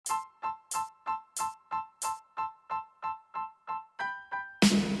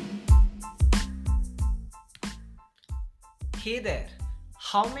Hey there!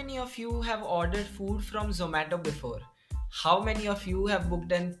 How many of you have ordered food from Zomato before? How many of you have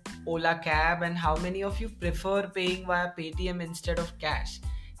booked an Ola cab and how many of you prefer paying via Paytm instead of cash?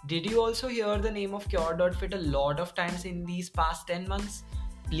 Did you also hear the name of Cure.fit a lot of times in these past 10 months?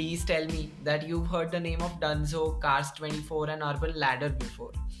 Please tell me that you've heard the name of Dunzo, Cars24 and Urban Ladder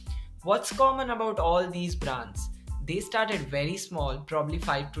before. What's common about all these brands? They started very small, probably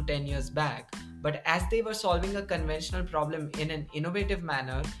 5 to 10 years back, but as they were solving a conventional problem in an innovative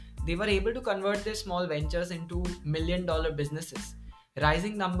manner, they were able to convert their small ventures into $1 million businesses.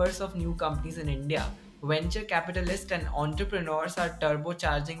 Rising numbers of new companies in India, venture capitalists and entrepreneurs are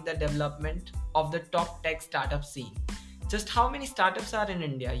turbocharging the development of the top tech startup scene. Just how many startups are in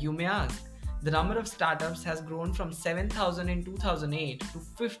India, you may ask? The number of startups has grown from 7,000 in 2008 to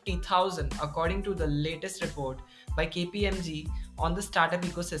 50,000 according to the latest report by KPMG on the startup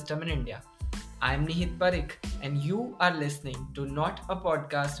ecosystem in India. I am Nihit Parikh and you are listening to Not a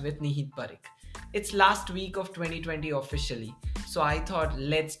Podcast with Nihit Parikh. It's last week of 2020 officially, so I thought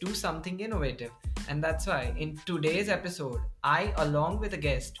let's do something innovative. And that's why in today's episode, I along with a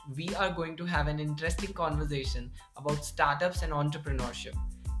guest, we are going to have an interesting conversation about startups and entrepreneurship.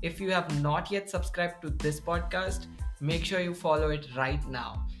 If you have not yet subscribed to this podcast, make sure you follow it right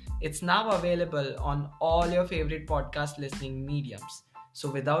now. It's now available on all your favorite podcast listening mediums. So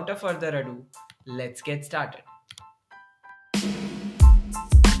without a further ado, let's get started.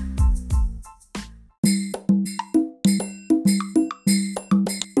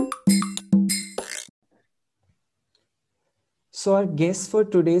 So our guest for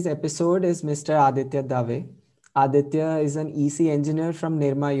today's episode is Mr. Aditya Dave. Aditya is an EC engineer from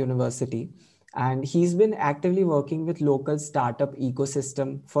Nirma University, and he's been actively working with local startup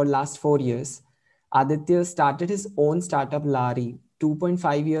ecosystem for last 4 years. Aditya started his own startup Lari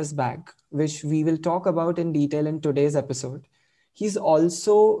 2.5 years back, which we will talk about in detail in today's episode. He's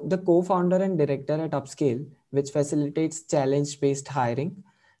also the co-founder and director at Upscale, which facilitates challenge-based hiring.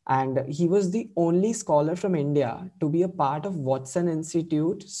 And he was the only scholar from India to be a part of Watson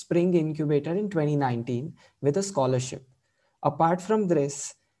Institute Spring Incubator in 2019 with a scholarship. Apart from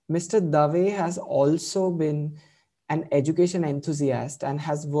this, Mr. Dave has also been an education enthusiast and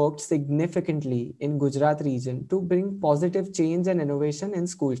has worked significantly in Gujarat region to bring positive change and innovation in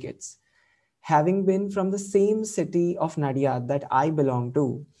school kids. Having been from the same city of Nadiad that I belong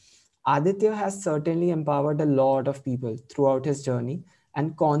to, Aditya has certainly empowered a lot of people throughout his journey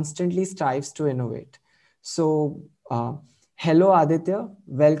and constantly strives to innovate. So, hello, Aditya.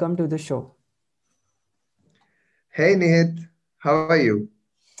 Welcome to the show. Hey Nihit, how are you?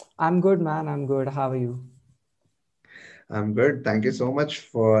 I'm good, man. I'm good. How are you? I'm good. Thank you so much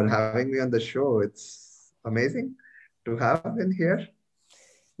for having me on the show. It's amazing to have been here.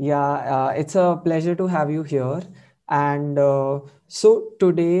 Yeah, it's a pleasure to have you here. And so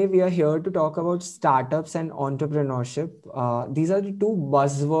today we are here to talk about startups and entrepreneurship. These are the two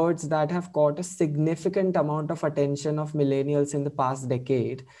buzzwords that have caught a significant amount of attention of millennials in the past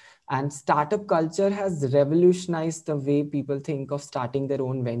decade. And startup culture has revolutionized the way people think of starting their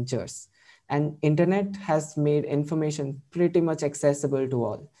own ventures. And internet has made information pretty much accessible to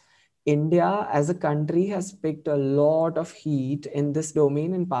all. India as a country has picked a lot of heat in this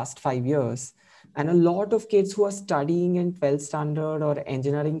domain in past 5 years. And a lot of kids who are studying in 12th standard or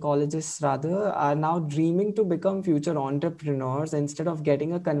engineering colleges rather are now dreaming to become future entrepreneurs instead of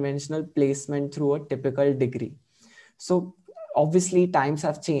getting a conventional placement through a typical degree. So obviously times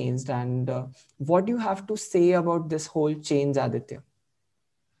have changed. And what do you have to say about this whole change, Aditya?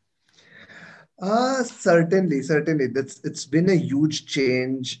 Certainly. It's been a huge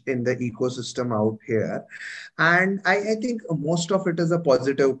change in the ecosystem out here. And I think most of it is a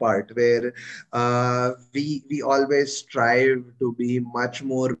positive part where we always strive to be much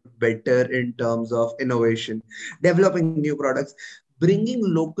more better in terms of innovation, developing new products, bringing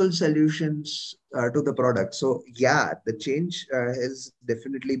local solutions to the product. So yeah, the change has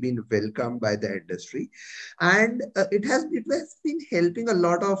definitely been welcomed by the industry, and it has been helping a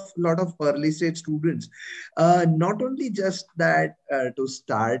lot of early stage students, not only just that to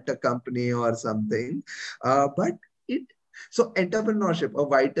start a company or something, but it so entrepreneurship, a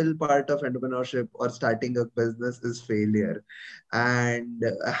vital part of entrepreneurship or starting a business is failure, and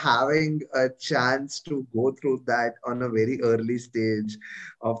having a chance to go through that on a very early stage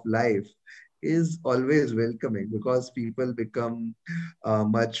of life is always welcoming because people become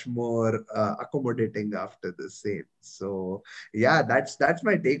much more accommodating after the same. So yeah, that's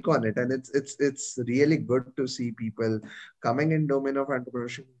my take on it, and it's really good to see people coming in domain of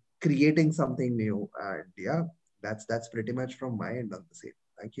entrepreneurship, creating something new, and yeah, that's pretty much from my end on the same.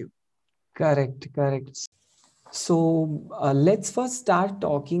 Thank you. Correct, correct. So let's first start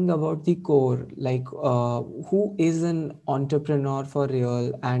talking about the core, like who is an entrepreneur for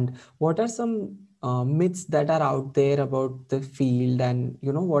real, and what are some myths that are out there about the field, and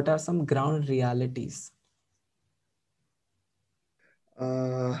what are some ground realities?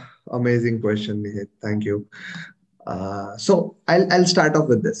 Uh, Amazing question, Nihit. Thank you. So I'll start off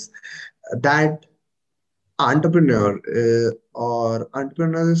with this. That entrepreneur is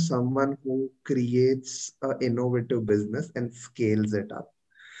someone who creates an innovative business and scales it up.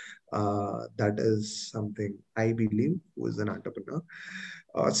 That is something I believe who is an entrepreneur.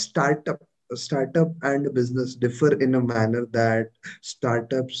 Startup and business differ in a manner that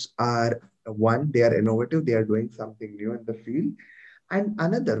startups are one, they are innovative, they are doing something new in the field, and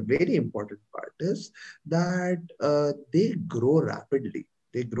another very important part is that they grow rapidly.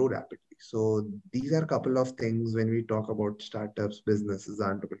 They grow rapidly. So these are a couple of things when we talk about startups, businesses,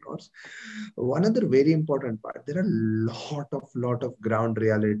 entrepreneurs. One other very important part, there are lot of ground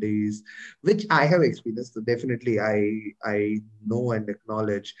realities which I have experienced. So definitely I know and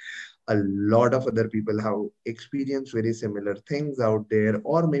acknowledge a lot of other people have experienced very similar things out there,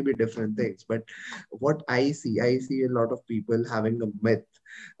 or maybe different things. But what I see a lot of people having a myth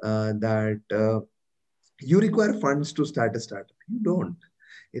that you require funds to start a startup. You don't.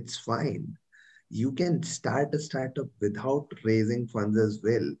 It's fine. You can start a startup without raising funds as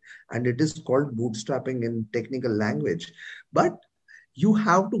well. And it is called bootstrapping in technical language. But you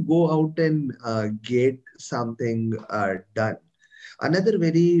have to go out and get something done. Another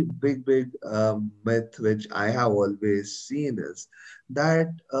very big myth which I have always seen is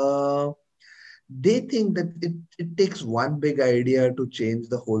that they think that it takes one big idea to change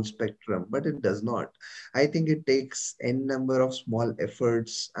the whole spectrum, but it does not. I think it takes n number of small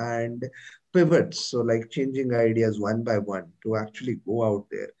efforts and pivots, so like changing ideas one by one to actually go out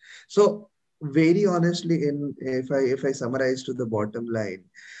there. So very honestly, in if I summarize to the bottom line,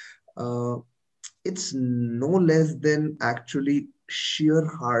 uh, it's no less than actually sheer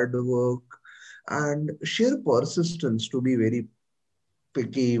hard work and sheer persistence, to be very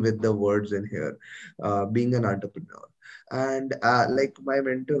picky with the words in here, being an entrepreneur. And like my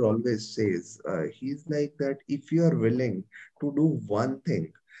mentor always says, he's like that if you are willing to do one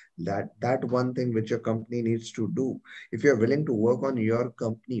thing, that one thing which your company needs to do, if you're willing to work on your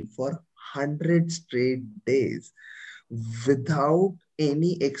company for 100 straight days without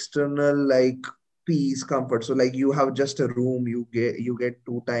any external like peace comfort, so like you have just a room, you get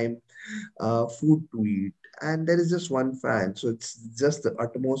 2 time food to eat, and there is just one fan, so it's just the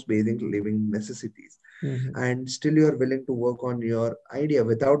utmost basic living necessities, Mhm. and still you are willing to work on your idea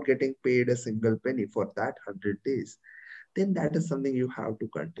without getting paid a single penny for that 100 days, then that is something you have to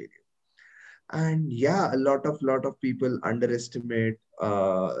continue. And yeah, a lot of people underestimate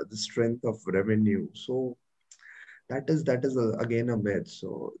the strength of revenue. So that is again a myth.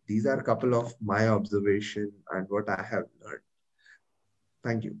 So these are a couple of my observation and what I have learned.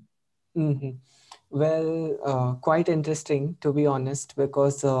 Thank you. Mhm. Well, quite interesting to be honest,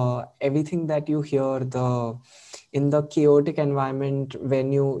 because everything that you hear the in the chaotic environment,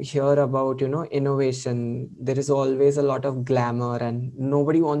 when you hear about innovation, there is always a lot of glamour, and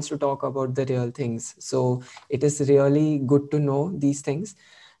nobody wants to talk about the real things. So it is really good to know these things.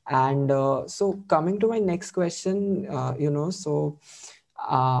 And so coming to my next question,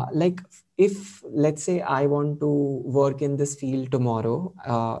 like if let's say I want to work in this field tomorrow,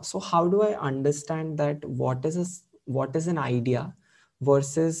 so how do I understand that what is an idea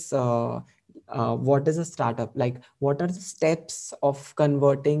versus what is a startup? Like, what are the steps of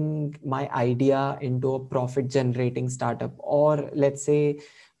converting my idea into a profit generating startup, or let's say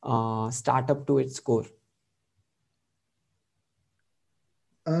startup to its core?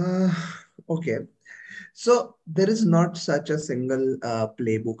 Uh, okay. So there is not such a single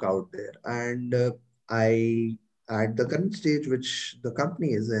playbook out there, and I at the current stage which the company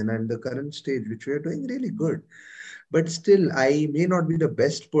is in, and the current stage which we are doing really good, but still I may not be the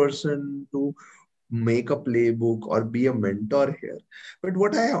best person to make a playbook or be a mentor here. But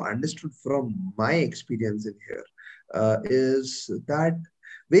what I have understood from my experience in here is that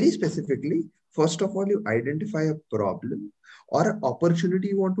very specifically, first of all, you identify a problem or an opportunity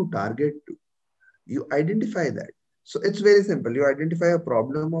you want to target to. You identify that. So it's very simple. You identify a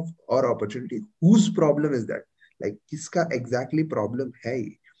problem of or opportunity. Whose problem is that? Like, kiska exactly problem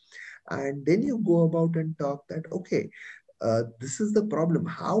hai? And then you go about and talk that, okay, this is the problem.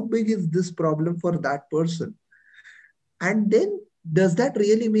 How big is this problem for that person? And then does that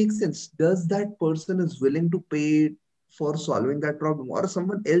really make sense? Does that person is willing to pay for solving that problem, or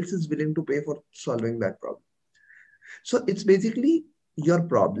someone else is willing to pay for solving that problem? So it's basically your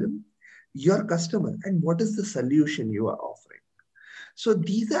problem. your customer, and what is the solution you are offering. So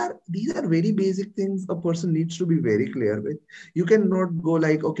these are very basic things a person needs to be very clear with. You cannot go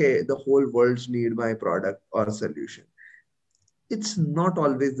like, okay, the whole world's need my product or solution. It's not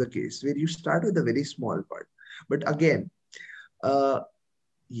always the case, where you start with a very small part. But again, uh,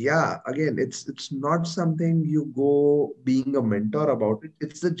 yeah, again, it's not something you go being a mentor about it.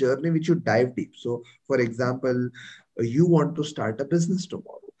 It's the journey which you dive deep. So for example, you want to start a business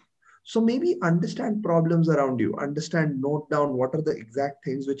tomorrow, so maybe understand problems around you, understand, note down what are the exact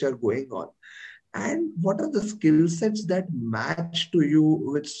things which are going on, and what are the skill sets that match to you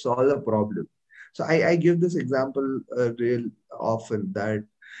which solve a problem. So I give this example real often, that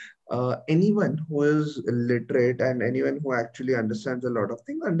anyone who is literate and anyone who actually understands a lot of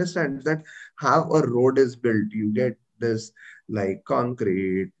things understands that how a road is built. You get this like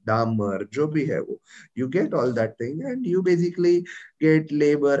concrete, damar, jo bhi hai wo. You get all that thing and you basically get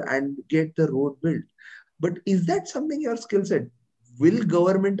labor and get the road built. But is that something your skill set? Will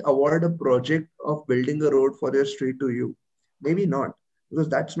government award a project of building a road for your street to you? Maybe not, because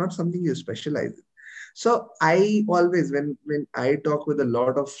that's not something you specialize in. So I always, when I talk with a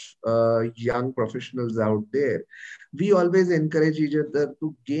lot of young professionals out there, we always encourage each other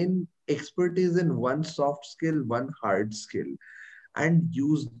to gain expertise in one soft skill, one hard skill, and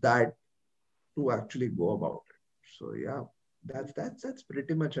use that to actually go about it. So yeah, that's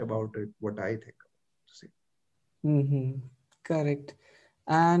pretty much about it. What I think. See. Mm-hmm. Correct.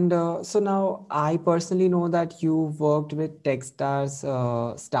 And so now I personally know that you worked with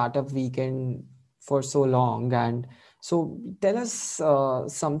Techstars Startup Weekend for so long. And so tell us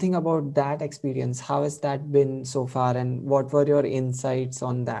something about that experience. How has that been so far? And what were your insights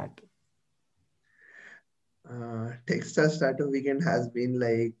on that? Texas Startup Weekend has been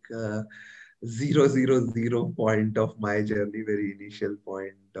like 000 point of my journey, very initial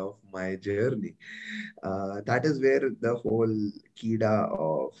point of my journey. That is where the whole kida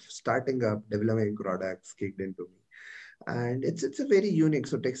of starting up, developing products kicked into me. And it's a very unique.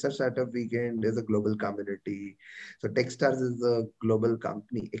 So Techstars Startup Weekend is a global community. So Techstars is a global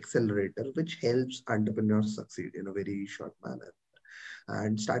company accelerator which helps entrepreneurs succeed in a very short manner.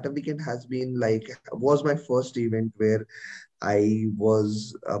 And Startup Weekend has been like, was my first event where I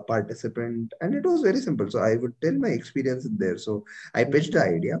was a participant, and it was very simple. So I would tell my experience in there. So I pitched the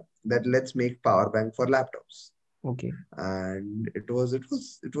idea that let's make power bank for laptops, Okay. and it was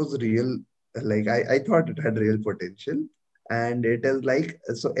real. Like I thought it had real potential, and it is like,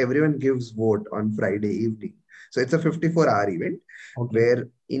 so everyone gives vote on Friday evening. So it's a 54-hour event Okay. where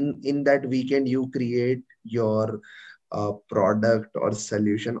in that weekend you create your product or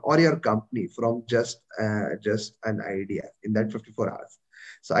solution or your company from just an idea in that 54 hours.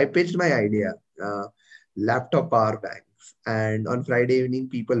 So I pitched my idea, uh, laptop power banks, and on Friday evening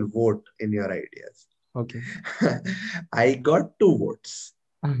people vote in your ideas. Okay. I got two votes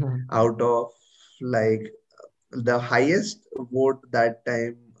out of like the highest vote that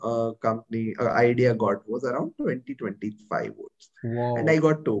time company idea got was around 20-25 votes, and Wow. I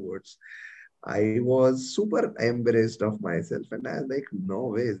got two votes. I was super embarrassed of myself, and I was like, no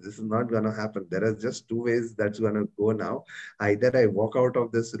ways, this is not gonna happen. There are just two ways that's gonna go now. Either I walk out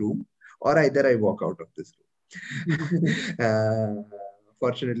of this room, or either I walk out of this room.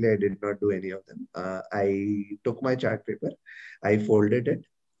 Fortunately, I did not do any of them. I took my chart paper, I folded it,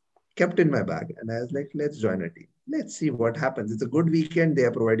 kept in my bag, and I was like, let's join a team. Let's see what happens. It's a good weekend. They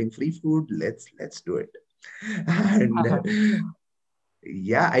are providing free food. Let's do it. And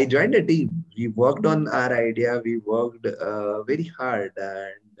yeah, I joined a team. We worked on our idea. We worked very hard,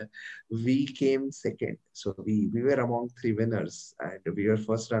 and we came second. So we were among three winners, and we were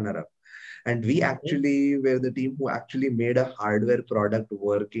first runner up. And we actually were the team who actually made a hardware product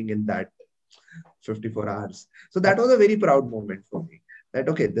working in that 54 hours. So that was a very proud moment for me. That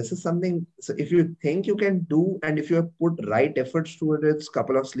okay, this is something. So if you think you can do, and if you have put right efforts toward it,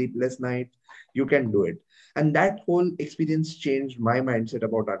 couple of sleepless nights, you can do it. And that whole experience changed my mindset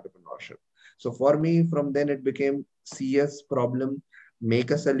about entrepreneurship. So for me, from then it became see a problem,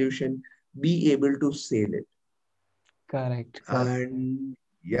 make a solution, be able to sell it. Correct. Correct. And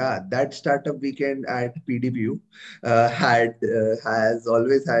yeah, that startup weekend at PDPU had has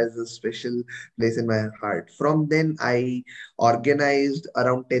always has a special place in my heart. From then, I organized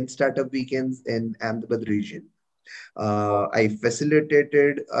around 10 startup weekends in Ahmedabad region. I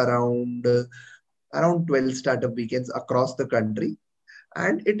facilitated around 12 startup weekends across the country,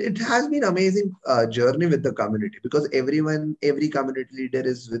 and it has been amazing journey with the community, because every community leader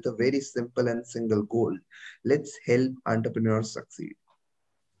is with a very simple and single goal: let's help entrepreneurs succeed.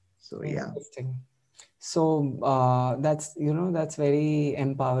 So yeah. Interesting. So that's very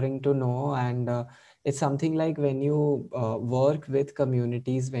empowering to know. And it's something like when you work with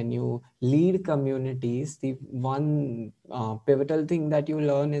communities, when you lead communities, the one pivotal thing that you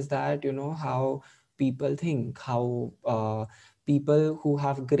learn is that, how people think, how people who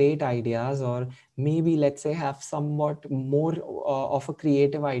have great ideas, or maybe let's say have somewhat more of a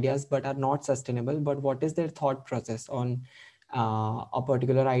creative ideas but are not sustainable, but what is their thought process on a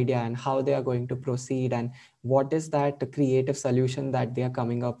particular idea, and how they are going to proceed, and what is that creative solution that they are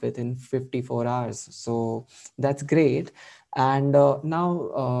coming up with in 54 hours. So that's great. And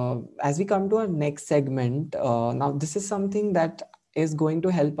now, as we come to our next segment, now this is something that is going to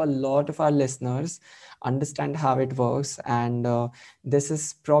help a lot of our listeners understand how it works. And this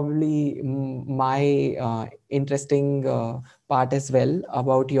is probably my interesting part as well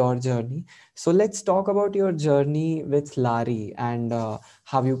about your journey. So let's talk about your journey with Lari, and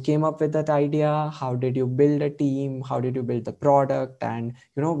how you came up with that idea. How did you build a team? How did you build the product? And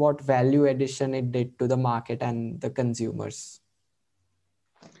what value addition it did to the market and the consumers.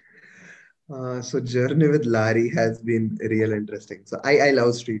 So journey with Larry has been real interesting. So I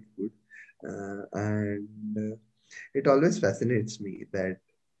love street food, and it always fascinates me that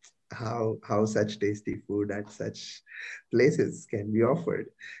how such tasty food at such places can be offered.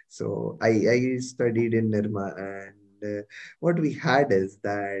 So I studied in Nirma, and what we had is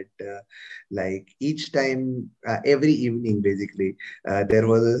that like each time, every evening basically, there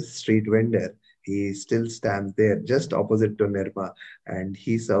was a street vendor. He still stands there just opposite to Nirma, and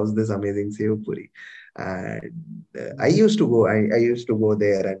he serves this amazing sev puri. And I used to go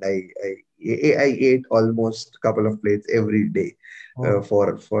there, and I ate almost a couple of plates every day Oh,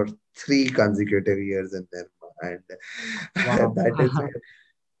 for 3 consecutive years in Myanmar. And wow. that is where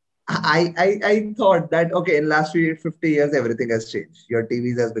I thought that, okay, in last 50 years, everything has changed. Your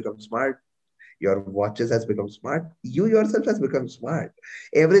TVs has become smart. Your watches has become smart. You yourself has become smart.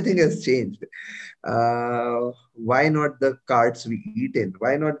 Everything has changed. Why not the carts we eat in?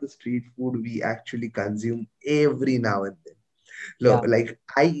 Why not the street food we actually consume every now and then? Yeah. Look, like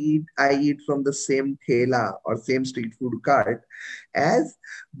I eat from the same thela or same street food cart as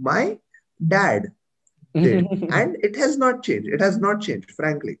my dad did, and it has not changed. It has not changed,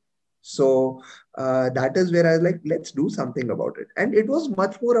 frankly. So that is where I was like, let's do something about it. And it was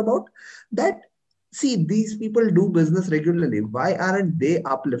much more about that. See, these people do business regularly. Why aren't they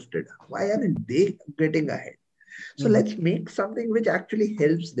uplifted? Why aren't they getting ahead? So Mhm. let's make something which actually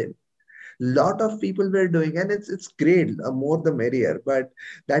helps them. Lot of people were doing, and it's great, more the merrier. But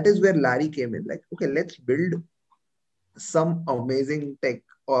that is where Larry came in, like, okay, let's build some amazing tech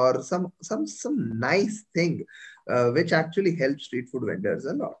or some nice thing which actually helps street food vendors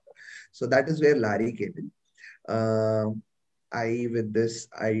a lot. So that is where Larry came in. I, with this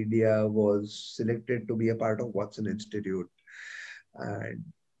idea, was selected to be a part of Watson Institute. And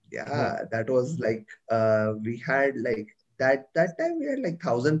Wow. yeah, that was like, we had like, that time we had like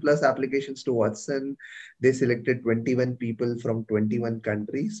 1,000 plus applications to Watson. They selected 21 people from 21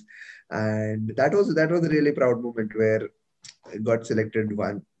 countries, and that was a really proud moment where I got selected,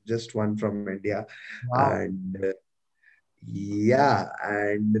 just one from India. Wow. And yeah,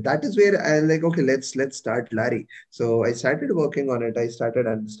 and that is where I like, okay, let's start Larry. So I started working on it. I started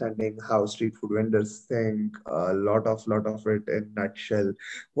understanding how street food vendors think, a lot of it in nutshell.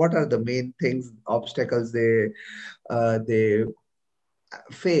 What are the main things, obstacles they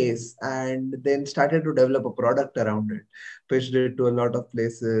face, and then started to develop a product around it. Pitched it to a lot of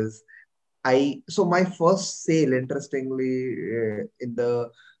places. So my first sale, interestingly, in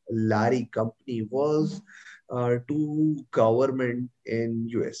the Larry company was to government in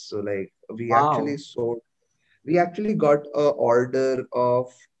US. So like Wow. we actually got a order of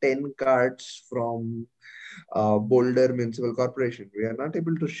 10 cards from Boulder Municipal Corporation. We are not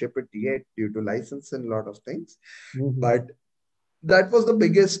able to ship it yet due to license and a lot of things, Mhm. but that was the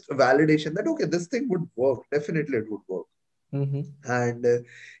biggest validation that, okay, this thing would work. Definitely it would work. Mhm. And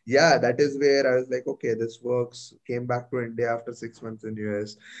yeah, that is where I was like, okay, this works. Came back to India after 6 months in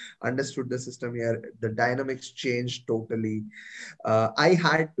US, understood the system here. The dynamics changed totally. I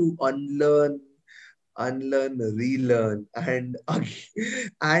had to unlearn, relearn, and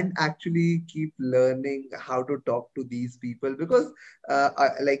and actually keep learning how to talk to these people, because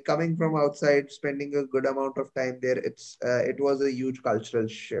like coming from outside, spending a good amount of time there, it was a huge cultural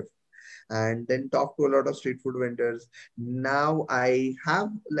shift. And then talk to a lot of street food vendors. Now I have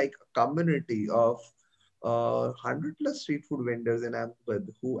like a community of 100 plus street food vendors in Ahmedabad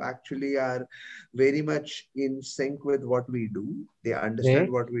who actually are very much in sync with what we do. They understand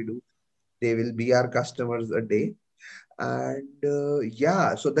Great. what we do. They will be our customers a day. And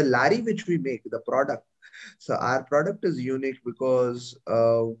yeah, so the lari which we make, the product, so our product is unique because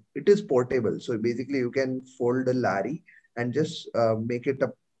it is portable. So basically, you can fold a lari and just make it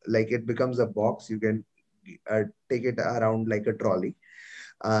up like it becomes a box. You can take it around like a trolley.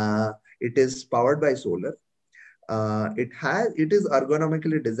 It is powered by solar. It is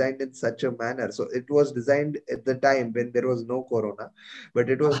ergonomically designed in such a manner. So it was designed at the time when there was no corona, but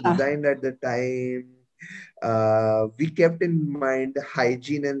it was designed at the time we kept in mind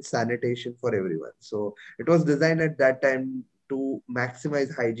hygiene and sanitation for everyone. So it was designed at that time to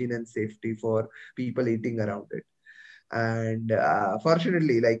maximize hygiene and safety for people eating around it. And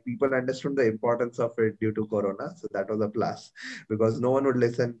fortunately, like people understood the importance of it due to corona, so that was a plus, because no one would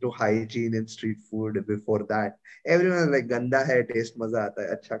listen to hygiene in street food before that. Everyone was like ganda hai, taste maza aata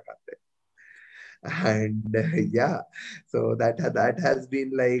hai, acha khate. And yeah, so that has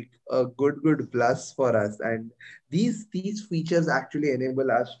been like a good plus for us. And these features actually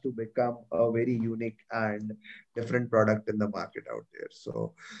enable us to become a very unique and different product in the market out there.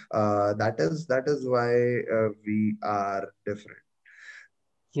 So that is why we are different.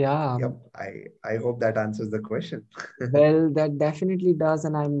 Yeah, Yep, I hope that answers the question. well, that definitely does,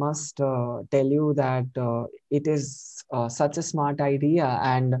 and I must tell you that it is such a smart idea.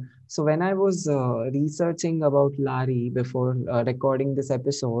 And so, when I was researching about Lari before recording this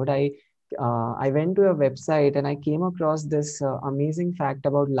episode, I went to a website and I came across this amazing fact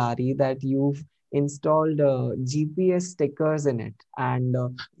about Lari, that you've installed GPS stickers in it. And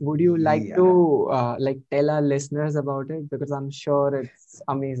would you like Yeah. to like tell our listeners about it, because I'm sure it's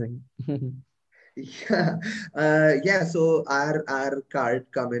amazing. Yeah, yeah. So our card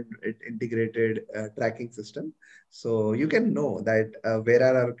come in integrated tracking system, so you can know that where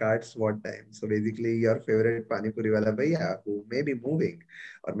are our cards, what time. So basically, your favorite pani puri wala bhaiya who may be moving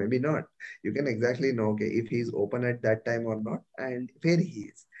or maybe not, you can exactly know okay if he's open at that time or not and where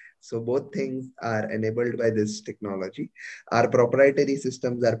he is. So both things are enabled by this technology. Our proprietary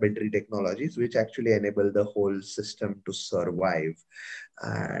systems are battery technologies, which actually enable the whole system to survive.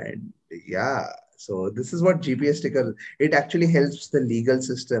 And yeah, so this is what GPS sticker, it actually helps the legal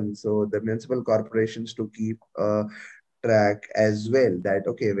system. So the municipal corporations to keep track as well that,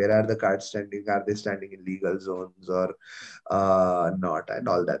 okay, where are the cards standing? Are they standing in legal zones or not? And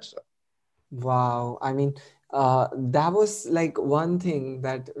all that stuff. Wow. I mean, that was like one thing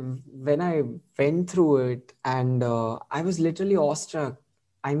that when I went through it, and I was literally awestruck.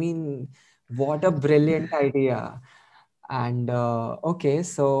 I mean, what a brilliant idea. And okay,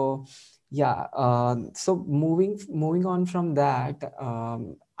 so yeah, so moving on from that,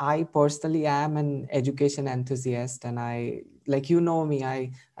 I personally am an education enthusiast, and I, like, you know me,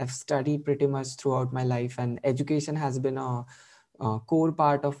 I've studied pretty much throughout my life, and education has been a core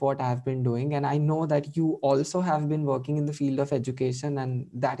part of what I've been doing. And I know that you also have been working in the field of education, and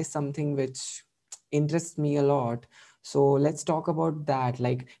that is something which interests me a lot. So let's talk about that.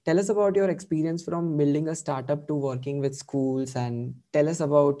 Like, tell us about your experience from building a startup to working with schools, and tell us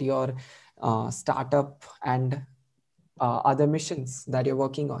about your startup and other missions that you're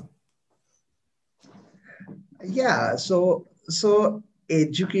working on. Yeah, so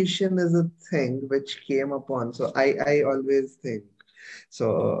education is a thing which came upon. So I always think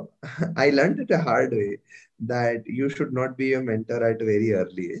so. I learned it a hard way that you should not be a mentor at a very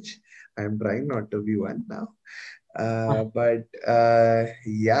early age. I'm trying not to be one now. But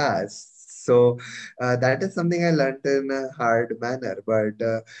yeah, so that is something I learned in a hard manner. But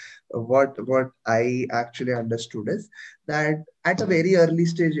what I actually understood is that at a very early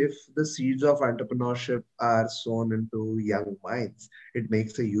stage, if the seeds of entrepreneurship are sown into young minds, it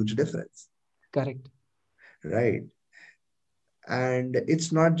makes a huge difference, Correct. right? And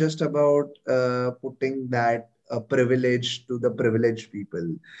it's not just about putting that privilege to the privileged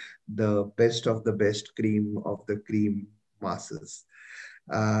people, the best of the best cream of the cream masses.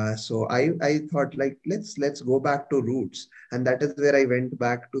 So I thought like let's go back to roots, and that is where I went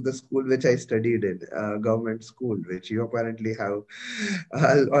back to the school which I studied in, government school, which you apparently have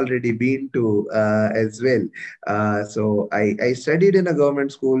already been to as well. So I studied in a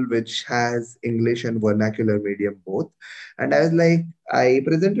government school which has English and vernacular medium both, and I was like I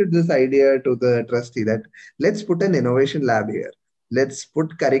presented this idea to the trustee that let's put an innovation lab here, let's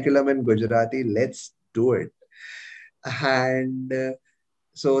put curriculum in Gujarati, let's do it. And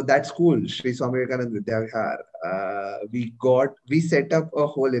so that school, Sri Swami Vivekananda Vidyavihar, we set up a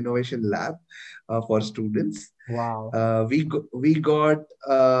whole innovation lab for students. Wow. We got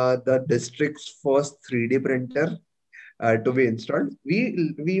the district's first 3D printer. to be installed.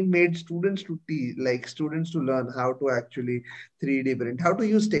 We made students to teach, like students to learn how to actually 3D print, how to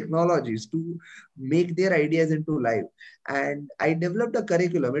use technologies to make their ideas into life. And I developed a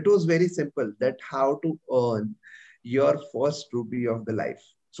curriculum. It was very simple, that how to earn your first rupee of the life.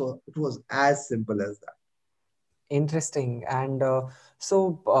 So it was as simple as that. Interesting. And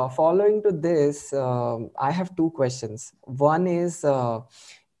following to this, I have two questions. One is,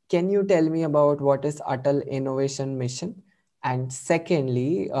 can you tell me about what is Atal Innovation Mission? And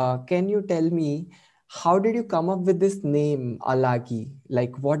secondly, can you tell me how did you come up with this name, Alagi?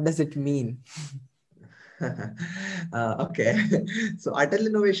 Like, what does it mean? Okay. So Atal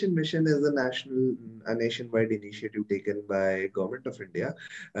Innovation Mission is a nationwide initiative taken by Government of India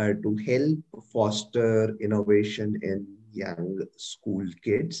to help foster innovation in young school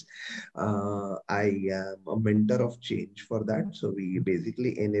kids. I am a mentor of change for that. So we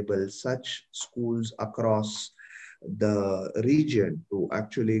basically enable such schools across the region to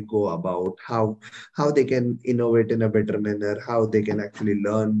actually go about how they can innovate in a better manner, how they can actually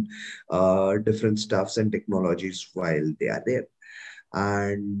learn different stuffs and technologies while they are there.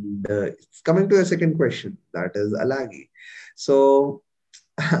 And coming to the second question, that is Alagi. So,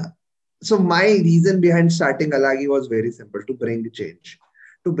 so my reason behind starting Alagi was very simple: to bring change,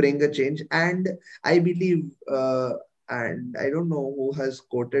 to bring a change. And I believe, and I don't know who has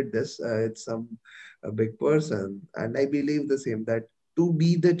quoted this. It's some a big person, and I believe the same, that to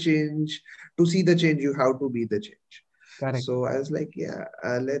be the change, to see the change, you have to be the change. Correct. So I was like, yeah,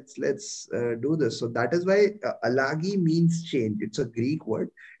 let's do this. So that is why Alagi means change. It's a Greek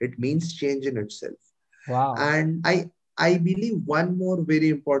word. It means change in itself. Wow. And I believe one more very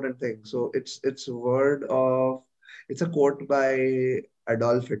important thing. So it's a word of, it's a quote by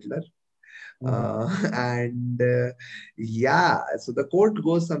Adolf Hitler. Mhm. And yeah, so the quote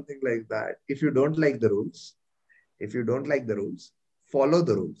goes something like that: if you don't like the rules, if you don't like the rules, follow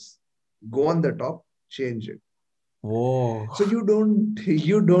the rules, go on the top, change it. Whoa. So you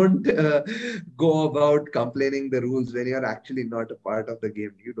don't go about complaining the rules when you're actually not a part of the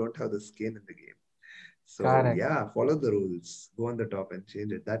game. You don't have the skin in the game. So Correct. yeah, follow the rules, go on the top and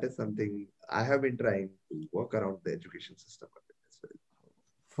change it. That is something I have been trying to work around the education system a bit as well.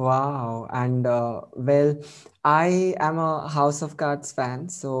 Wow. And well, I am a House of Cards fan,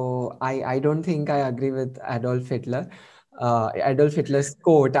 so I don't think I agree with Adolf Hitler. Adolf Hitler's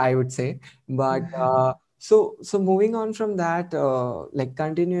quote, I would say. But so moving on from that, like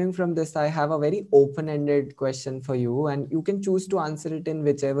continuing from this, I have a very open-ended question for you, and you can choose to answer it in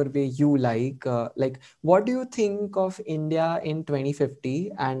whichever way you like. Like, what do you think of India in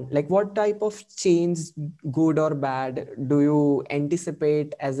 2050, and like what type of change, good or bad, do you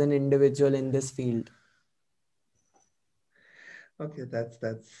anticipate as an individual in this field? Okay, that's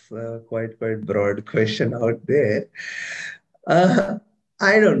quite broad question out there. Uh,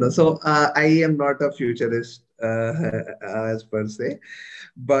 I don't know. So I am not a futurist as per se,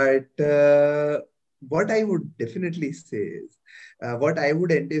 but what I would definitely say is, what I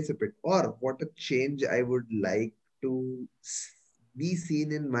would anticipate, or what a change I would like to be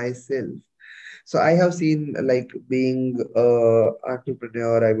seen in myself. So I have seen, like, being a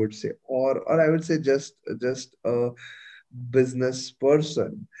entrepreneur, I would say, or I would say just a business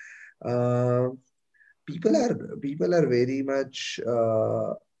person. Uh, people are very much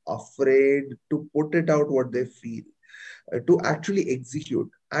afraid to put it out what they feel, to actually execute.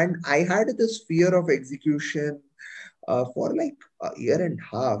 And I had this fear of execution for like a year and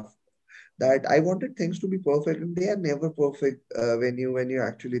a half, that I wanted things to be perfect, and they are never perfect when you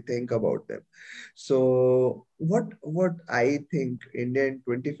actually think about them. So what I think India in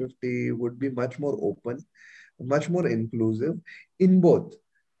 2050 would be much more open, much more inclusive in both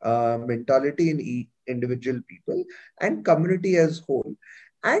mentality in individual people and community as whole,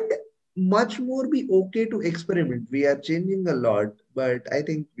 and much more be okay to experiment. We are changing a lot, but I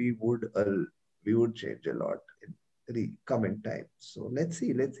think we would change a lot in the coming time. So let's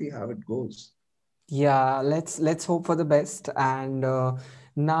see how it goes. Yeah, let's hope for the best. And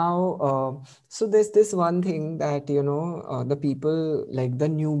now, so there's this one thing that the people, like the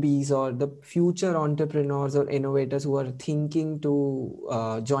newbies or the future entrepreneurs or innovators who are thinking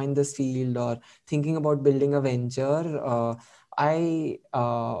to join this field or thinking about building a venture. I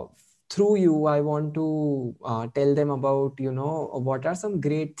Through you, I want to tell them about what are some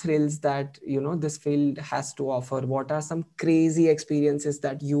great thrills that this field has to offer. What are some crazy experiences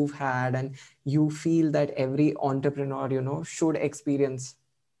that you've had and you feel that every entrepreneur should experience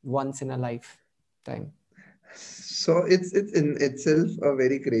once in a lifetime? So it's in itself a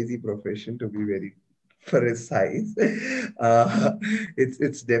very crazy profession, to be very precise.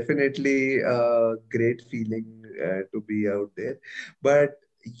 It's definitely a great feeling to be out there. But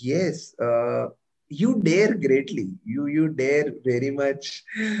yes, you dare greatly. You dare very much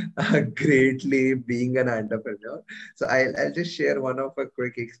greatly being an entrepreneur. So I'll just share one of a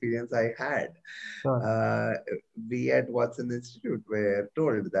quick experience I had. Sure. Uh, we at Watson Institute were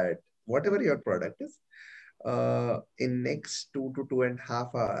told that whatever your product is, in next 2 to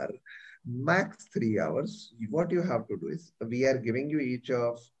 2.5 hour, max 3 hours, what you have to do is we are giving you each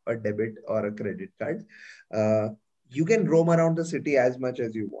of a debit or a credit card. Uh, you can roam around the city as much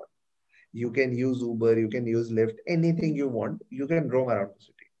as you want. You can use Uber, you can use Lyft, anything you want. You can roam around the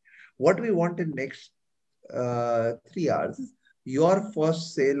city. What we want in next 3 hours is your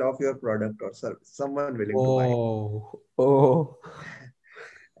first sale of your product or service. Someone willing to buy. Oh.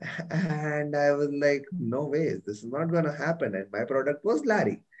 And I was like, no way, this is not going to happen. And my product was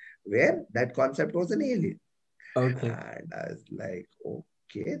Larry, where that concept was an alien. Okay. And I was like,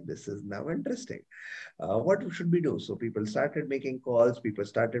 okay, this is now interesting. What should we do? So people started making calls, people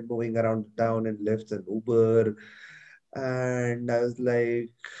started moving around town in Lyfts and Uber. And I was like,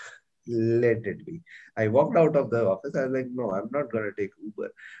 let it be. I walked out of the office. I was like, no, I'm not going to take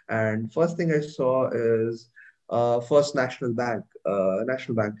Uber. And first thing I saw is First National Bank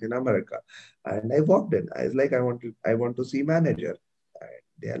in America. And I walked in. I was like, I want to see manager. And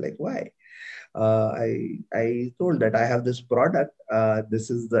they are like, why? I told that I have this product. This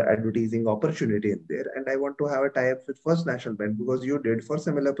is the advertising opportunity in there, and I want to have a tie-up with First National Bank because you did for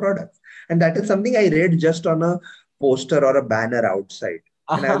similar products. And that is something I read just on a poster or a banner outside.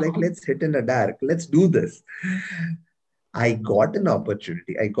 And I was like, let's hit in the dark. Let's do this. I got an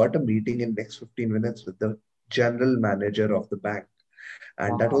opportunity. I got a meeting in next 15 minutes with the general manager of the bank.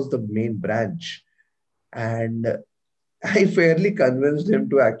 And that Wow. was the main branch. And I fairly convinced him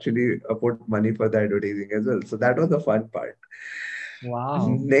to actually put money for the advertising as well. So that was the fun part. Wow.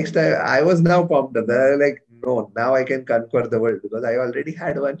 Next, I was now pumped up. I was like, no, now I can conquer the world because I already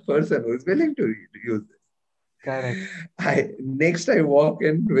had one person who is willing to use this. Correct. I walk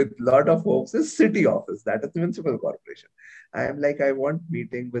in with lot of hopes is city office, that is the municipal corporation. I am like, I want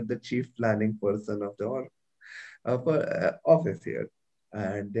meeting with the chief planning person of the office here.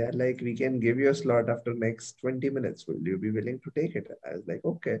 And they're like, we can give you a slot after next 20 minutes. Will you be willing to take it? I was like,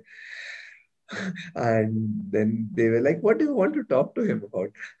 okay. And then they were like, what do you want to talk to him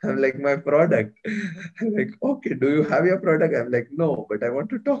about? I'm like, my product. I'm like, okay, do you have your product? I'm like, no, but I want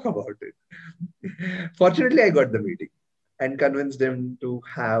to talk about it. Fortunately, I got the meeting and convinced him to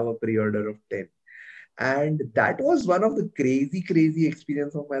have a pre-order of 10. And that was one of the crazy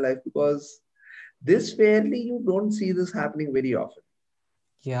experience of my life because this fairly, you don't see this happening very often.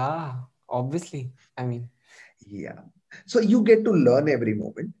 Yeah, obviously. I mean, Yeah. So you get to learn every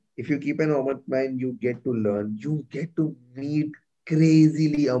moment. If you keep an open mind, you get to learn. You get to meet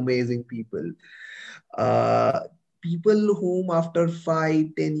crazily amazing people. Uh, People whom after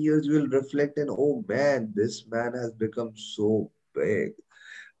 5, 10 years will reflect and oh man, this man has become so big.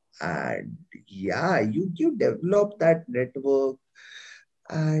 And yeah, you develop that network,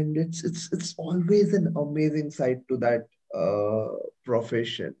 and it's always an amazing side to that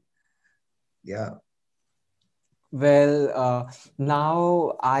profession. Yeah. well,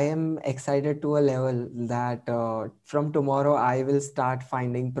 now I am excited to a level that from tomorrow I will start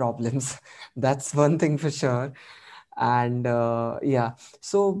finding problems. That's one thing for sure. And yeah,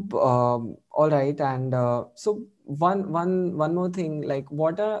 so all right. And so one more thing, like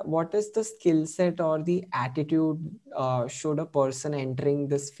what is the skill set or the attitude should a person entering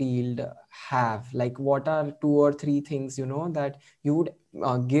this field have? Like, what are 2 or 3 things, that you would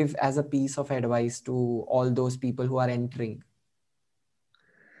give as a piece of advice to all those people who are entering?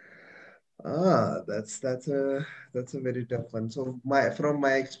 That's a very tough one. So my from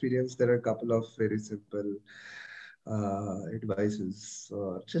my experience, there are a couple of very simple advices,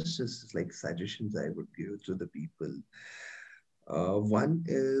 just like suggestions I would give to the people. One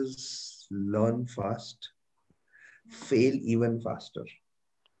is learn fast, fail even faster.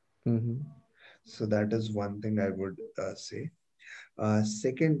 Mm-hmm. So that is one thing I would say.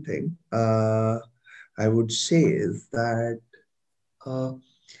 Second thing I would say is that uh,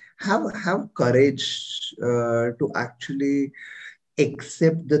 have courage to actually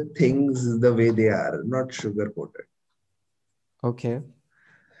accept the things the way they are, not sugarcoated. Okay.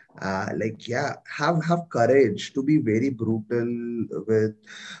 Like yeah, have courage to be very brutal with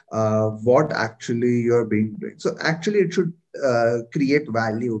what actually you're being doing. So actually, it should create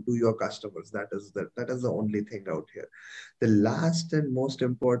value to your customers. That is the only thing out here. The last and most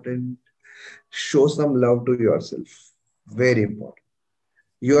important, show some love to yourself. Very important.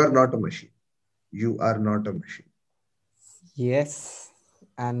 You are not a machine. You are not a machine. Yes.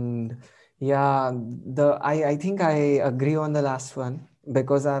 And Yeah, I think I agree on the last one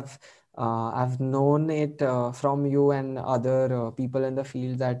because I've known it from you and other people in the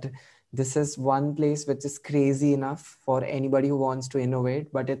field that this is one place which is crazy enough for anybody who wants to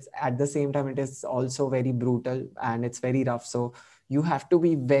innovate, but it's at the same time it is also very brutal and it's very rough. So you have to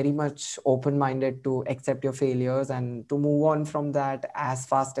be very much open-minded to accept your failures and to move on from that as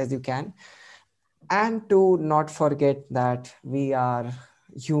fast as you can, and to not forget that we are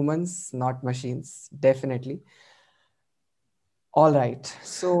humans, not machines, definitely. All right.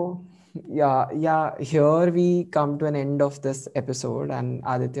 So, yeah, here we come to an end of this episode. And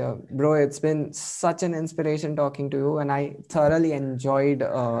Aditya, bro, it's been such an inspiration talking to you, and I thoroughly enjoyed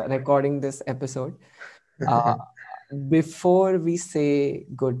recording this episode. Uh, before we say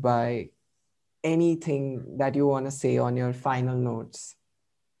goodbye, anything that you want to say on your final notes?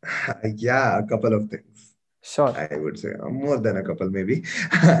 Yeah, a couple of things. Sure. I would say more than a couple, maybe,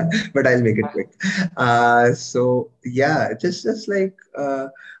 but I'll make it quick. So yeah, just like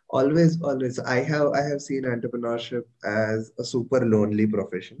always, I have seen entrepreneurship as a super lonely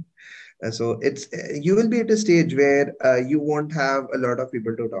profession. So it's you will be at a stage where you won't have a lot of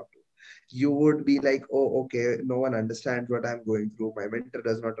people to talk to. You would be like, oh, okay, no one understands what I'm going through. My mentor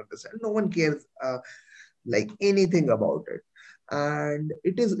does not understand. No one cares like anything about it, and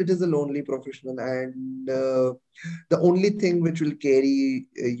it is a lonely professional, and the only thing which will carry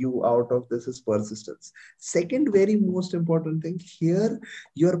you out of this is persistence. Second very most important thing here,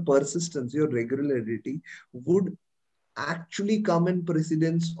 your persistence, your regularity would actually come in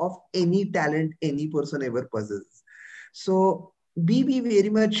precedence of any talent any person ever possesses. So be very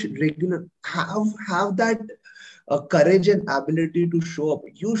much regular, have that courage and ability to show up.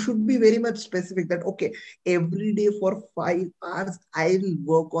 You should be very much specific that, okay, every day for 5 hours, I'll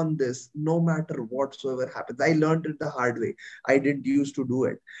work on this no matter whatsoever happens. I learned it the hard way. I didn't used to do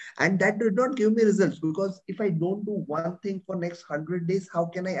it. And that did not give me results, because if I don't do one thing for next 100 days, how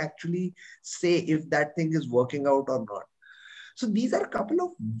can I actually say if that thing is working out or not? So these are a couple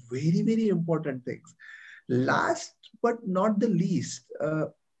of very, very important things. Last but not the least,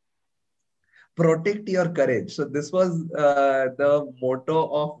 protect your courage. So this was the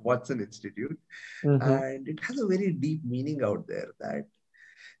motto of Watson Institute, Mm-hmm. and it has a very deep meaning out there that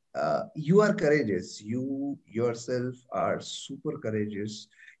you are courageous. You yourself are super courageous.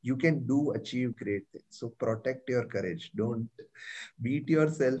 You can do achieve great things. So protect your courage. Don't beat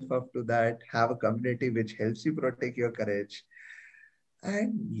yourself up to that. Have a community which helps you protect your courage.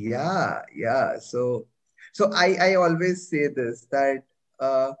 And yeah. So I always say this that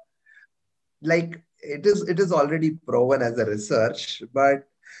like it is already proven as a research, but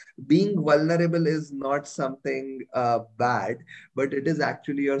being vulnerable is not something bad, but it is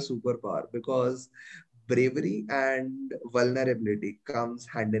actually your superpower, because bravery and vulnerability comes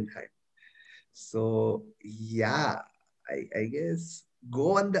hand in hand. So yeah, I guess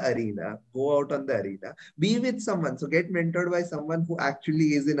go on the arena, go out on the arena, be with someone. So get mentored by someone who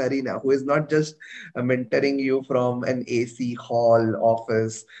actually is in arena, who is not just mentoring you from an AC hall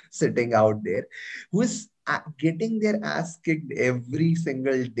office sitting out there, who is getting their ass kicked every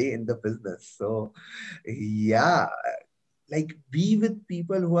single day in the business. So yeah, like be with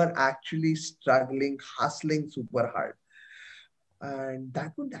people who are actually struggling, hustling super hard, and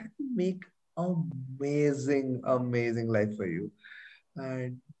that would make amazing life for you.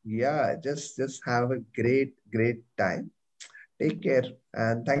 And yeah, just have a great time. Take care,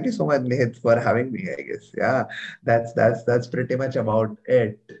 and thank you so much, Nihit, for having me. I guess yeah, that's pretty much about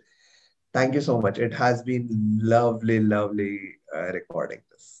it. Thank you so much. It has been lovely recording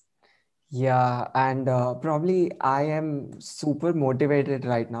this. Yeah, and probably I am super motivated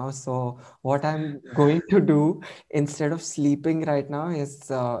right now. So what I'm going to do instead of sleeping right now is,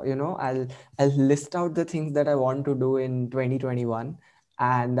 I'll list out the things that I want to do in 2021,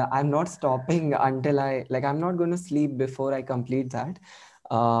 and I'm not stopping until I'm not going to sleep before I complete that.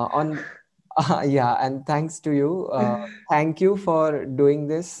 On Yeah, and thanks to you. Thank you for doing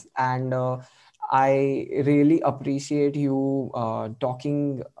this, and I really appreciate you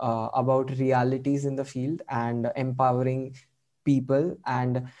talking about realities in the field and empowering people,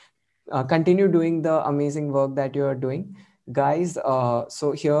 and continue doing the amazing work that you are doing. Guys,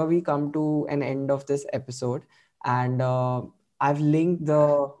 so here we come to an end of this episode, and I've linked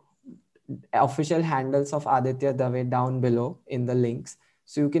the official handles of Aditya Dave down below in the links.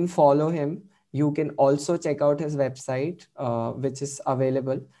 So you can follow him. You can also check out his website, which is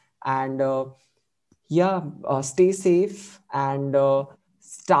available. And stay safe, and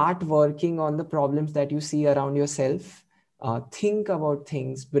start working on the problems that you see around yourself. Think about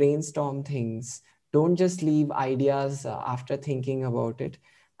things, brainstorm things. Don't just leave ideas after thinking about it.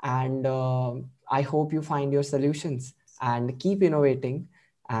 And I hope you find your solutions and keep innovating.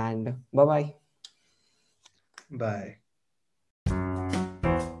 And bye-bye. Bye.